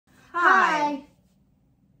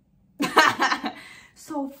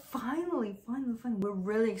funny. We're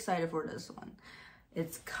really excited for this one.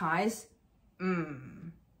 It's Kai's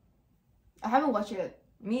I haven't watched it.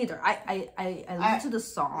 Me either. I listened to the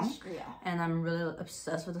song, yeah, and I'm really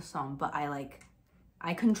obsessed with the song, but I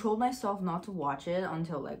controlled myself not to watch it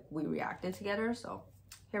until like we reacted together. So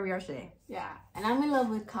here we are today. Yeah, and I'm in love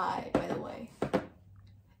with Kai, by the way,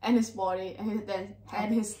 and his body and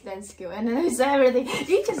his dance skill and his everything.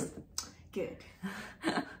 He just good.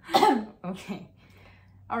 Okay,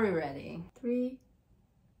 are we ready? 3,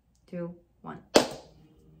 2, 1.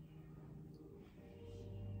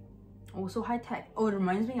 Oh, so high tech. Oh, it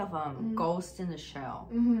reminds me of Ghost in the Shell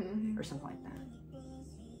or something like that.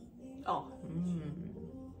 Oh.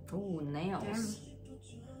 Oh, nails.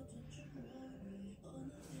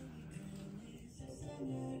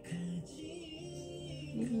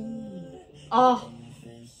 Oh.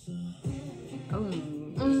 Oh.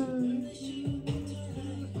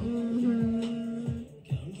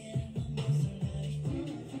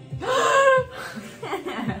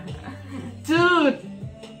 Dude.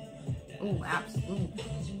 Oh, absolutely.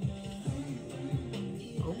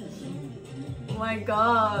 Oh. Oh my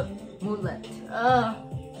god. Moonlit. I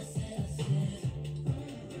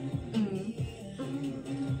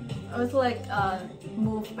was like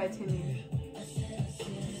moved by To Mmmh.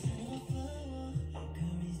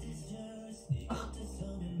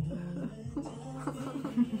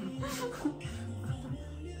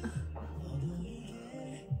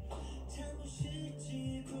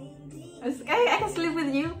 I can sleep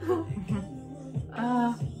with you.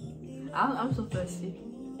 I'm so thirsty.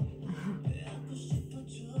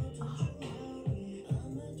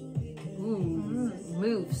 Ooh,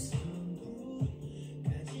 moves.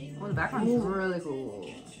 Oh, the background is really cool.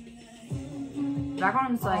 The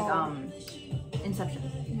background is like Inception.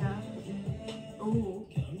 Yeah. Ooh.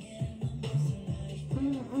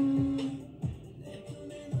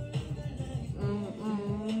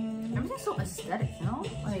 Everything's so aesthetic, you know?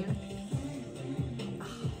 Like,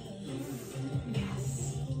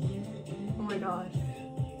 yes. Oh my god.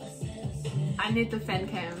 I need the fan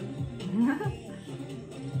cam.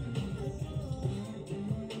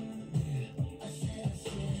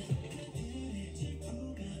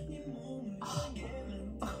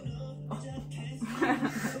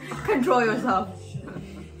 control yourself.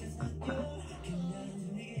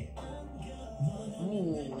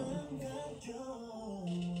 Ooh.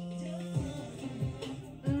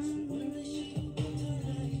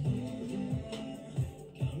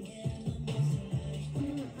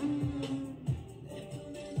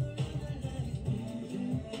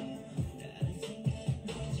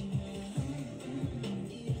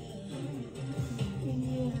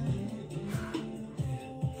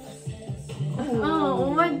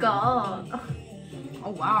 Oh my god.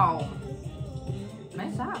 Oh wow.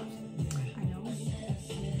 Nice abs. I know.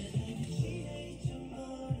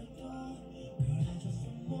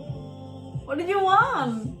 What did you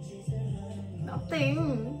want?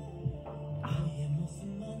 Nothing. Oh,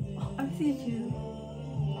 I see you.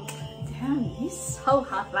 Damn, he's so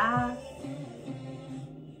hot lah.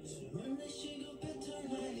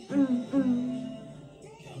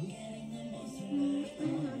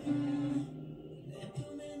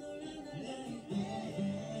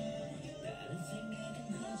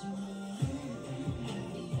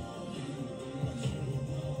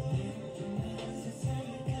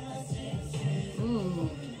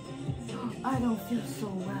 I don't feel so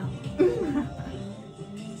well.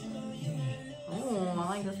 Oh, I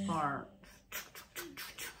like this part.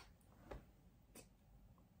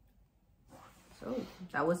 So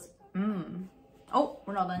that was Oh,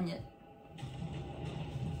 we're not done yet.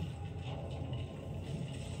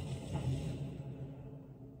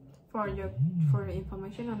 For your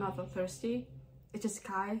information, I'm not so thirsty. It's just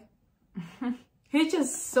Kai. He's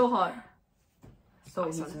just so hot. So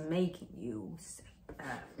he's making you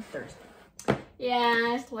thirsty.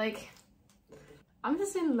 Yeah, it's like I'm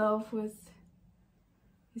just in love with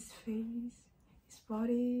his face, his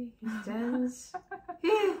body, his dance.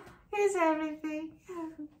 He's everything.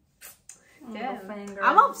 Damn.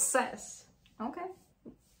 I'm obsessed. Okay,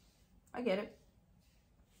 I get it.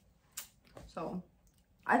 So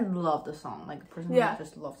I love the song. Like personally, I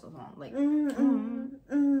just love the song. Like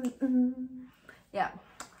yeah.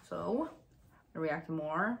 So react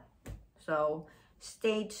more. So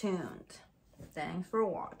stay tuned. Thanks for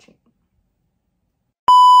watching.